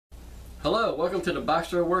Hello, welcome to the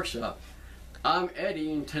Boxer Workshop. I'm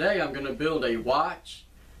Eddie and today I'm going to build a watch,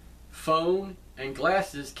 phone, and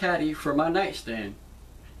glasses caddy for my nightstand.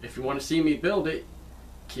 If you want to see me build it,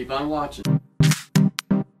 keep on watching.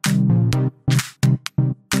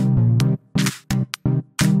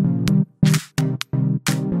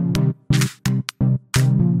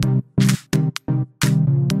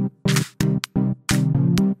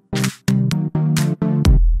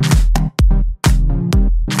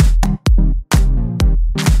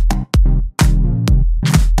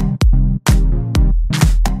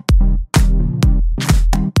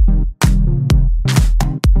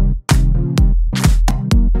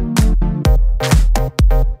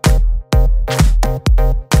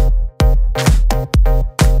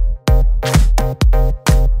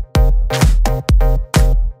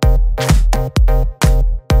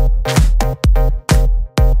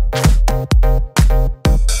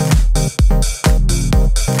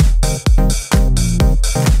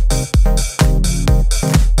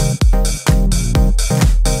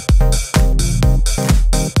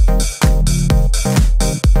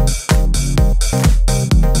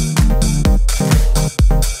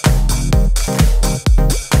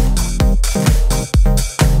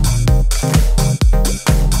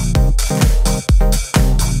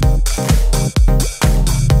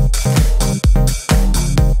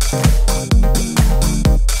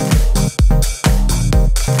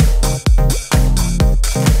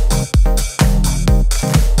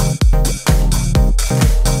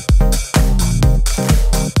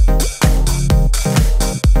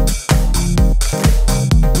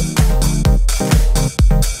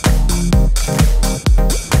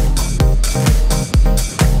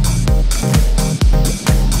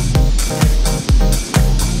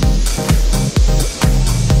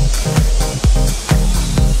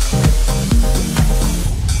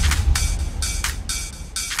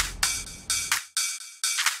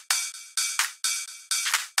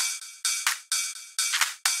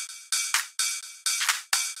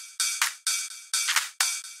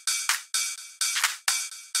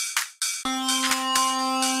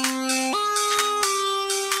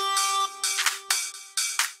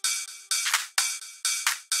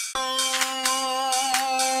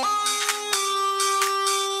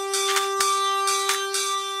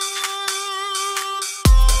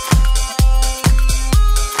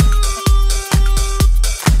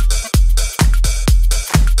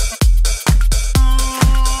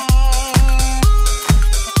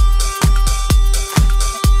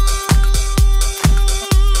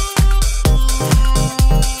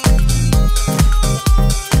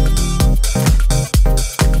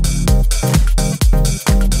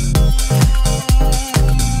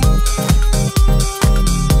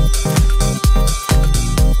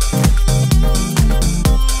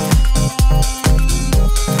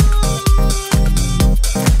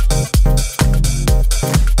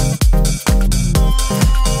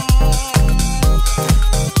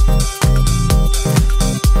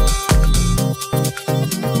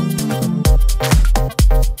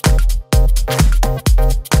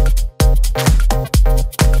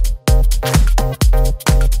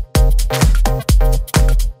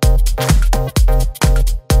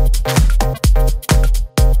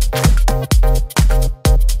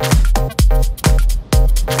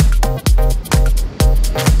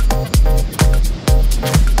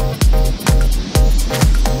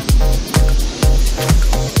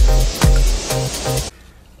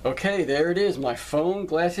 Okay, there it is, my phone,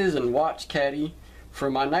 glasses, and watch caddy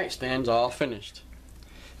for my nightstands all finished.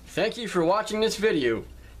 Thank you for watching this video.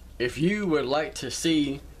 If you would like to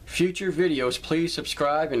see future videos, please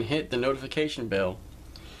subscribe and hit the notification bell.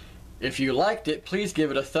 If you liked it, please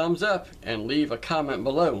give it a thumbs up and leave a comment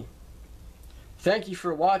below. Thank you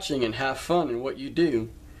for watching and have fun in what you do,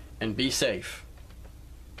 and be safe.